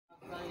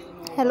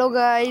Hello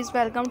guys,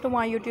 welcome to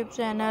my YouTube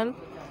channel.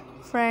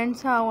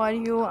 Friends, how are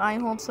you? I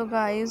hope so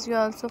guys, you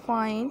are also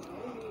fine.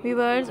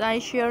 Viewers, I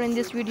share in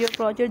this video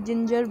Crochet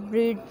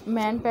Gingerbread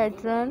Man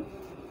pattern.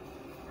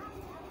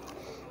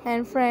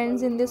 And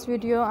friends, in this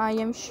video I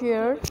am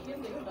share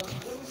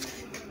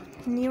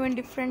new and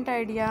different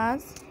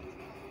ideas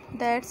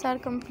that are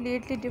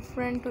completely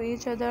different to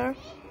each other.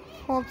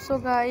 Hope so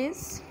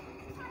guys,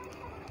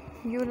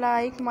 you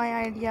like my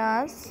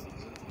ideas.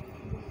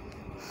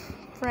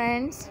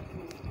 Friends,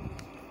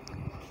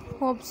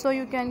 hope so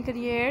you can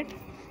create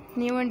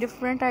new and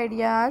different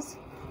ideas,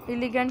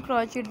 elegant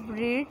crochet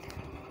braid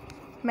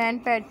man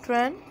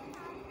pattern.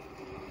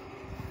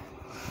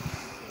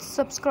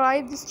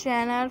 Subscribe this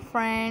channel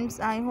friends.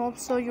 I hope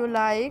so you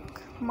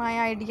like my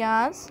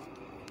ideas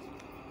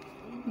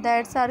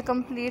that are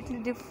completely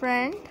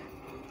different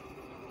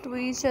to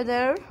each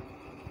other,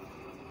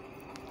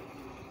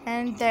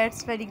 and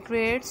that's very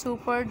great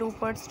super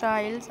duper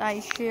styles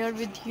I share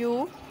with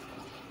you.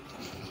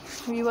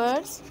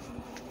 Viewers,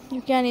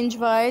 you can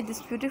enjoy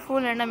these beautiful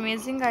and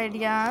amazing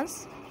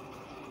ideas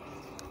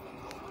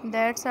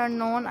that are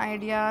known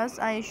ideas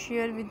I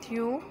share with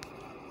you.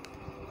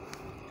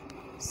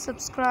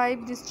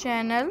 Subscribe this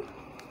channel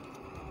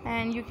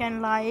and you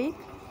can like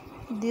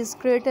this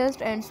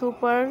greatest and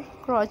super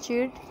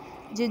crochet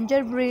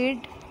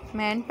gingerbread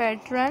man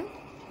pattern.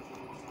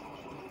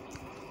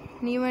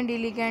 New and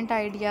elegant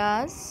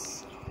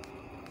ideas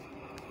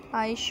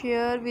I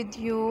share with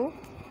you,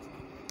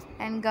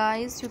 and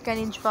guys, you can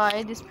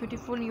enjoy this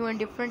beautiful new and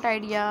different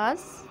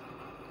ideas.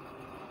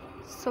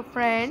 So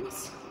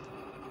friends,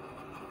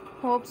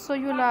 hope so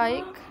you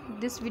like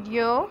this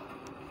video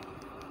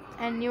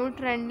and new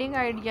trending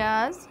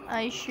ideas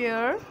I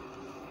share.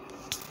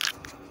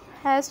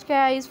 As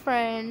guys,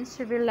 friends,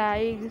 if you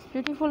like this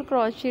beautiful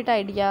crochet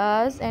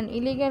ideas and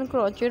elegant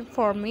crochet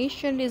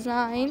formation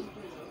design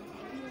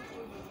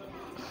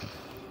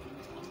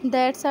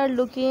that are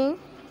looking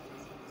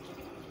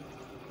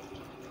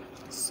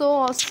so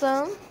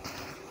awesome,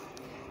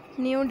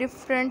 new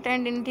different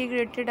and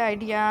integrated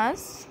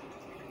ideas,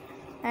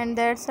 and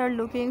that are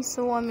looking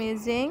so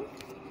amazing.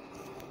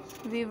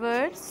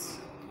 Viewers,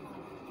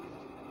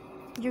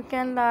 you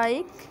can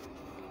like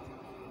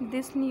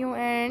this new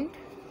and